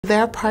There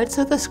are parts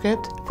of the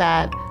script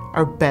that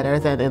are better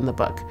than in the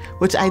book,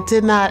 which I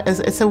did not,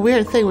 it's a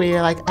weird thing where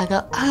you're like, I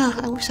go,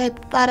 I wish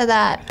I'd thought of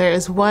that. There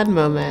is one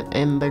moment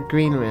in the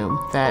green room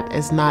that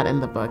is not in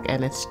the book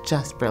and it's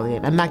just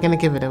brilliant. I'm not gonna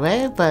give it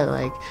away, but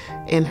like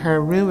in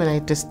her room,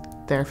 and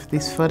there are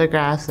these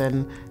photographs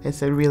and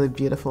it's a really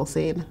beautiful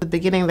scene. At the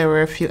beginning there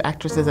were a few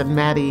actresses and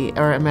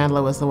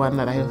Amandla was the one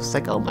that I was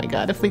like, oh my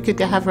God, if we could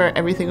have her,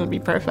 everything would be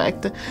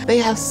perfect. They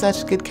have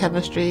such good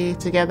chemistry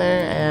together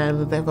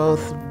and they're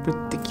both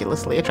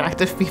ridiculously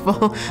attractive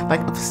people,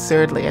 like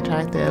absurdly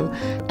attractive.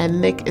 And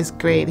Nick is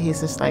great.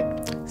 He's just like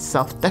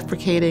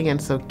self-deprecating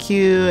and so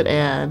cute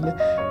and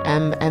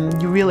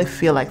you really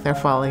feel like they're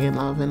falling in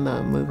love in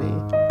the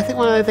movie. I think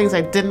one of the things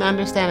I didn't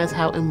understand is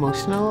how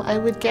emotional I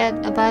would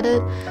get about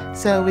it.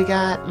 So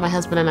my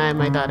husband and I and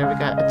my daughter, we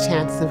got a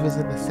chance to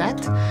visit the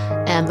set.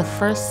 And the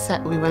first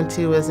set we went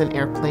to was an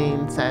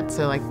airplane set.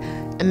 So like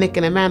Nick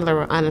and Amandla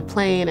were on a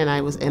plane and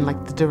I was in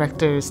like the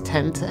director's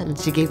tent and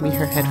she gave me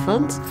her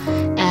headphones.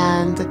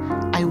 And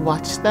I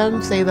watched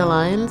them say the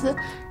lines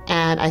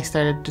and I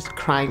started just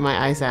crying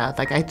my eyes out.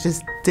 Like I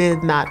just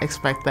did not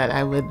expect that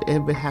it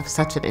would have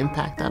such an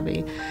impact on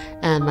me.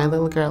 And my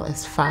little girl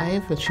is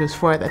 5 and she was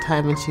 4 at the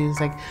time and she was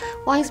like,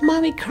 why is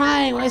mommy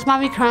crying? Why is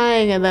mommy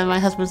crying? And then my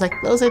husband was like,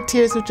 those are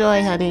tears of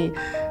joy, honey.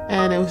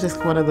 And it was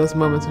just one of those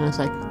moments when I was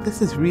like,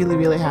 this is really,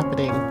 really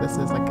happening. This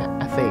is like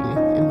a thing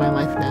in my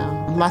life now.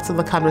 Lots of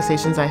the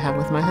conversations I have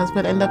with my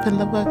husband end up in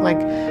the book. Like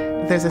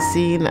there's a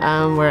scene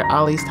where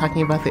Olly's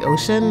talking about the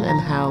ocean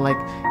and how like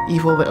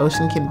evil the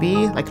ocean can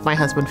be. Like my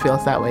husband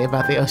feels that way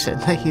about the ocean.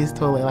 Like he's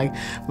totally like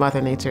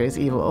Mother Nature is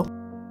evil.